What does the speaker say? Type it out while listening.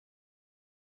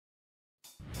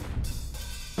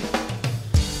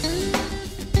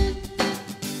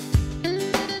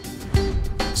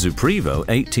Zuprevo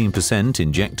 18%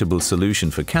 injectable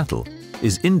solution for cattle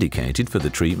is indicated for the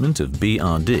treatment of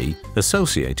BRD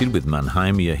associated with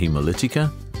Mannheimia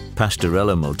hemolytica,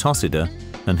 Pasteurella multocida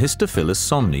and Histophilus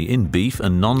somni in beef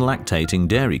and non-lactating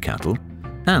dairy cattle,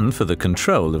 and for the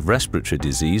control of respiratory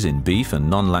disease in beef and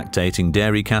non-lactating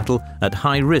dairy cattle at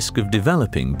high risk of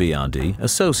developing BRD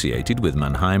associated with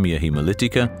Mannheimia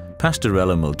hemolytica,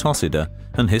 Pasteurella multocida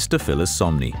and Histophilus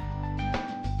somni.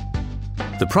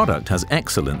 The product has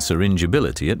excellent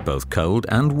syringeability at both cold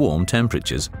and warm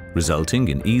temperatures, resulting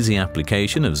in easy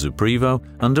application of Zuprevo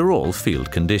under all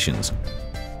field conditions.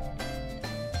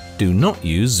 Do not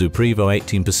use Zuprevo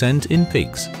 18% in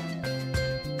pigs.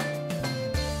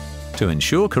 To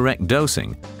ensure correct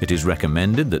dosing, it is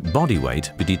recommended that body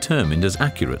weight be determined as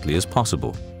accurately as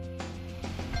possible.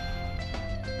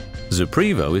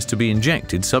 Zuprevo is to be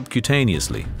injected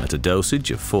subcutaneously at a dosage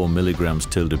of 4 mg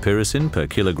tildopirocin per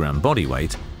kilogram body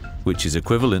weight, which is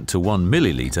equivalent to 1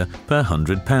 milliliter per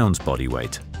 100 pounds body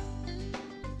weight.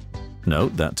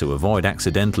 Note that to avoid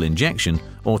accidental injection,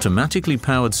 automatically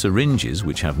powered syringes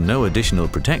which have no additional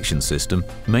protection system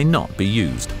may not be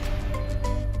used.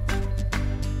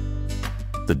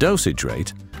 The dosage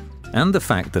rate and the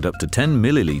fact that up to 10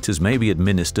 milliliters may be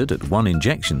administered at one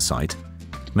injection site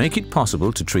make it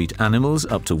possible to treat animals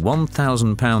up to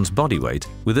 1,000 pounds body weight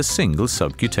with a single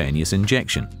subcutaneous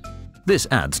injection. This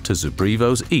adds to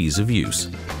Zuprevo's ease of use.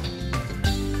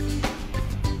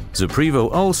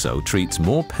 Zuprevo also treats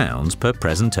more pounds per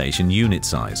presentation unit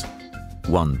size.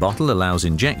 One bottle allows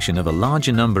injection of a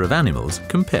larger number of animals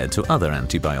compared to other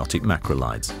antibiotic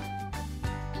macrolides.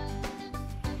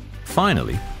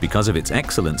 Finally, because of its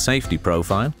excellent safety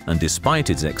profile and despite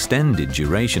its extended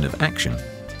duration of action,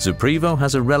 Zuprevo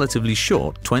has a relatively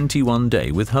short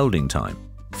 21-day withholding time,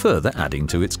 further adding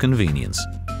to its convenience.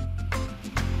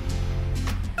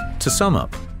 To sum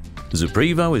up,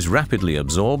 Zuprevo is rapidly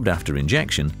absorbed after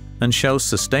injection and shows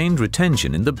sustained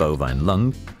retention in the bovine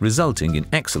lung, resulting in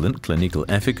excellent clinical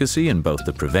efficacy in both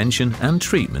the prevention and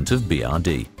treatment of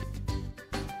BRD.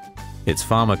 Its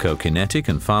pharmacokinetic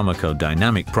and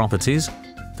pharmacodynamic properties,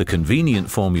 the convenient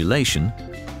formulation,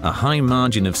 a high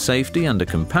margin of safety and a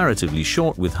comparatively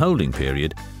short withholding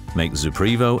period make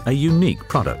Zuprevo a unique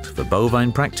product for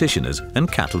bovine practitioners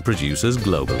and cattle producers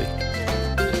globally.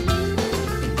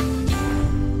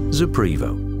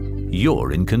 Zuprevo,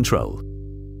 you're in control.